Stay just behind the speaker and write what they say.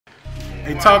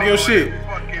Hey, talk your shit.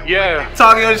 Yeah.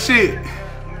 Talk your shit.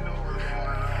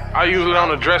 I usually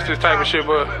don't address this type of shit,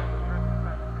 but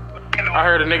I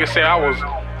heard a nigga say I was,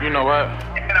 you know what?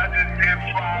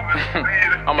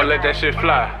 I'ma let that shit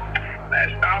fly.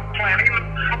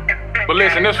 But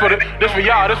listen, this for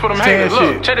y'all, this for them haters.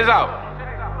 Look, check this out.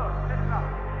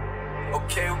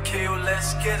 Okay, well,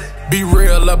 let's get it. Be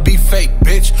real or be fake,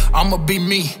 bitch. I'ma be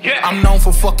me. Yeah. I'm known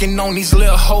for fucking on these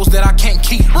little hoes that I can't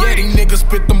keep. Yeah, these niggas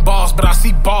spit them bars, but I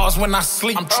see bars when I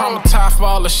sleep. I'm traumatized for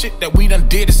all the shit that we done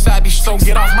did inside these shows.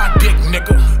 Get off my dick,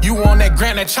 nigga. You on that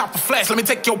granite chopper flash, let me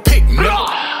take your pick,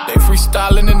 nigga. They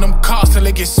freestyling in them cars till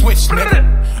they get switched, nigga.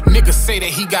 Niggas say that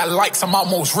he got likes, I'm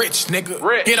almost rich,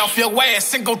 nigga. Get off your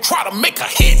ass and go try to make a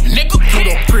hit, nigga.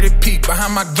 Little pretty peep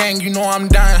behind my gang, you know I'm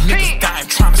dying. Niggas dying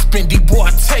trying to spend these boy,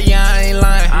 I tell ya I ain't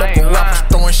lying. Local rappers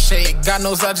throwing shade, God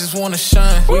knows I just wanna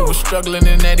shine. We was struggling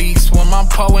in that east when my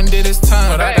Poe did his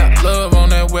time. But I got love on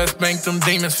that West Bank, them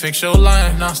demons fix your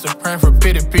line. Now I'm still praying for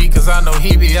Pity P, cause I know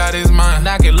he be out his mind.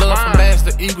 I get love from Bass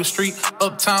to Eagle Street,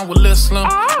 Uptown with Lil Slim,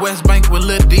 West Bank with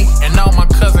Lil D, and all my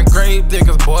cousin grave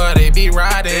diggers, boy, they be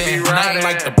riding. And I ain't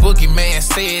like the boogeyman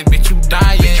said, bitch, you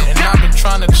dying. And I've been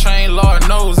trying to change, Lord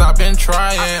knows I've been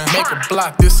trying. Make a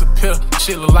block disappear,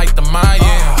 shit look like the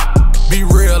Mayan. Be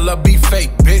real or be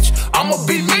fake, bitch. I'ma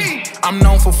be me. I'm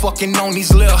known for fucking on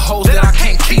these little hoes that I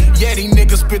can't keep. Yeah, these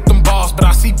niggas spit them bars, but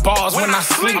I see bars when I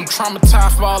sleep. I'm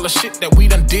traumatized for all the shit that we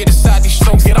done did inside these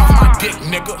shows. Get off my dick,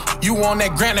 nigga. You on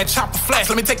that granite chopper flash,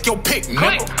 let me take your pick,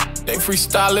 nigga. They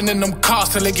freestyling in them cars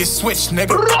till they get switched,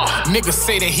 nigga. Niggas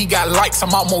say that he got likes,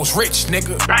 I'm almost rich,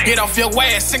 nigga. Get off your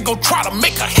ass and go try to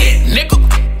make a hit, nigga.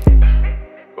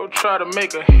 Go try to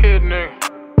make a hit, nigga.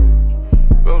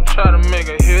 Go try to make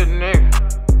a hit, nigga.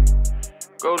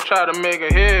 Go try to make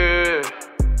a hit.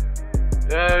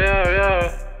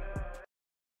 Yeah.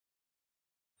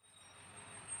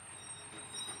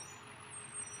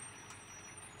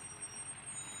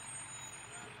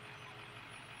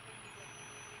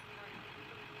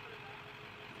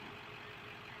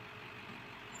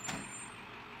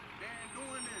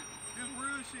 Doing this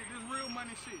real shit, this real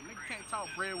money shit. Nigga can't talk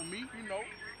bread with me, you know.